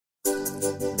Life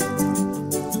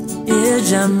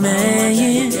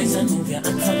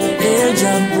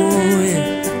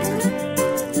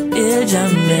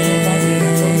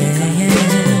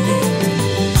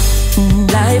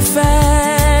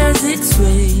has its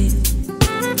way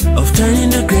of turning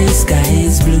the grey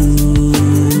skies blue.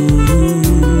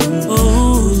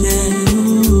 Oh yeah.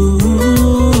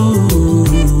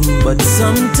 But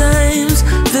sometimes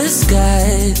the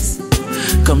skies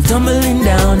come tumbling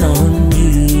down on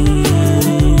you.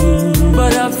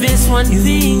 But of this one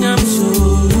thing I'm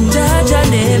sure, Judge, I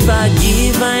never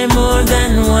give I more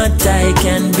than what I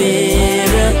can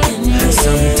bear.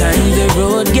 Sometimes the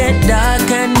road get dark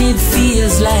and it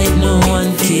feels like no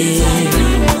one cares.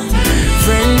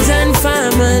 Friends and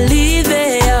family,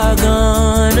 they are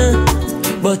gone,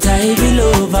 but I will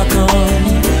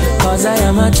overcome, cause I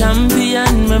am a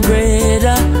champion, my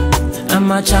brother. I'm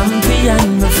a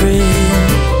champion, my friend.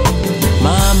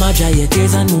 Mama, dry your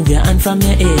tears and move your hand from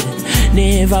your head.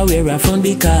 Never wear a frown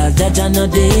because Judge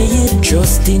not dead.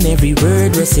 Trust in every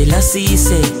word where Selassie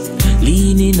say.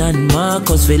 Leaning on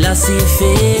Marcus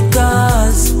philosophy,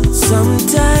 cause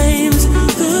sometimes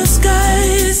the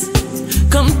skies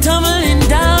come tumbling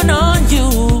down on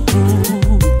you.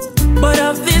 But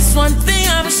of this one thing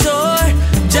I'm sure,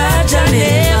 Judge, I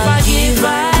never give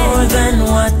I more than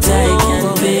what I can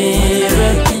bear.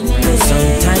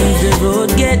 Sometimes the road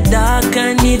get dark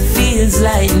and it feels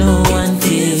like no one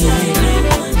cares.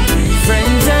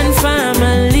 Friends and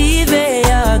family, they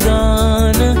are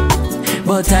gone,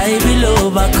 but I will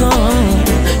overcome,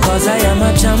 cause I am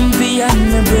a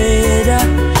champion, my brother.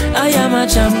 I am a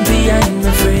champion,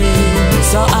 my friend.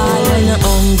 So all when you're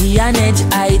hungry and edge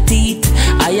I teeth,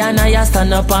 I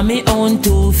stand up on me own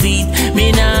 2 feet.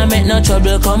 Me nah make no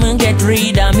trouble, come and get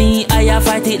rid of me. I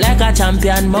fight it like a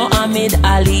champion, Muhammad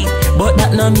Ali. But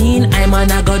that no mean I'm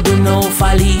a go do no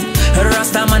folly.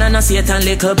 Rasta man and a Satan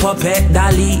little puppet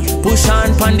dolly. Push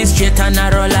on pon the straight and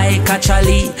narrow like a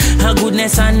trolley. Her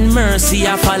goodness and mercy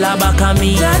a follow back on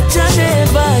me. Judge, I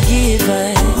never give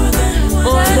I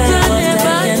more than what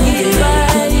I can give I.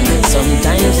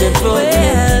 Sometimes the road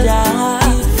get dark.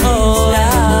 Oh,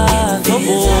 come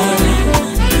on.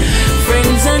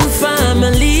 Friends and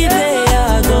family, they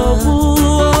are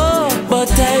gone,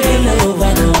 but I will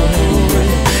overcome.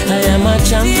 I am a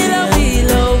champion,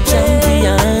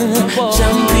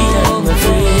 champion, my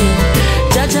friend.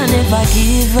 Judge, I never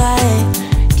give I.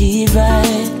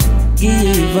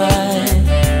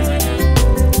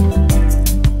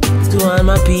 To all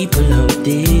my people out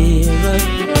there,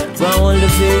 go hold the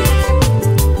faith.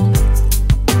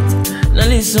 Now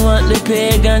listen what the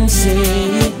pagan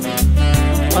say,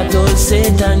 what old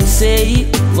Satan say.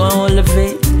 Go hold the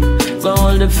faith, go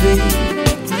hold the faith.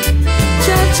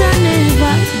 Judge, I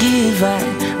never give I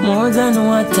more than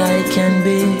what I can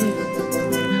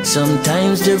bear.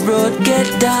 Sometimes the road get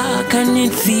dark and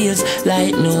it feels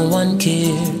like no one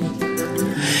cares.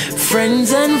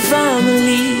 Friends and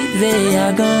family, they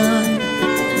are gone,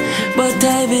 but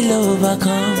I will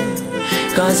overcome,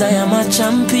 cause I am a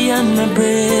champion, my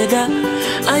brother.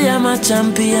 I am a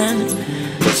champion,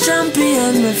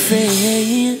 champion, my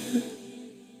friend.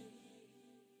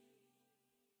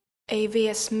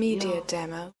 AVS Media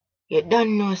Demo. You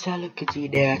don't know, so look at you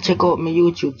there. Check out my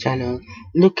YouTube channel.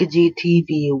 Look at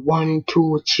TV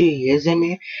 123. You see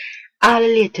me? All the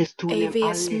latest tools,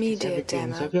 AVS Media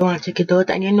Demo. So if you want to check it out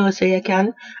and you know so you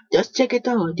can, just check it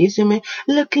out. You see me?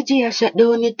 Look at you, I shut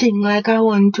down the thing like a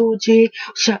 1, 2, 3.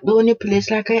 Shut down the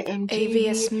place like a MTV.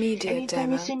 AVS Media Anytime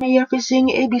Demo. you see me, you have to sing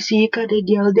ABC, cause the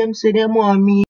girl them say them want me.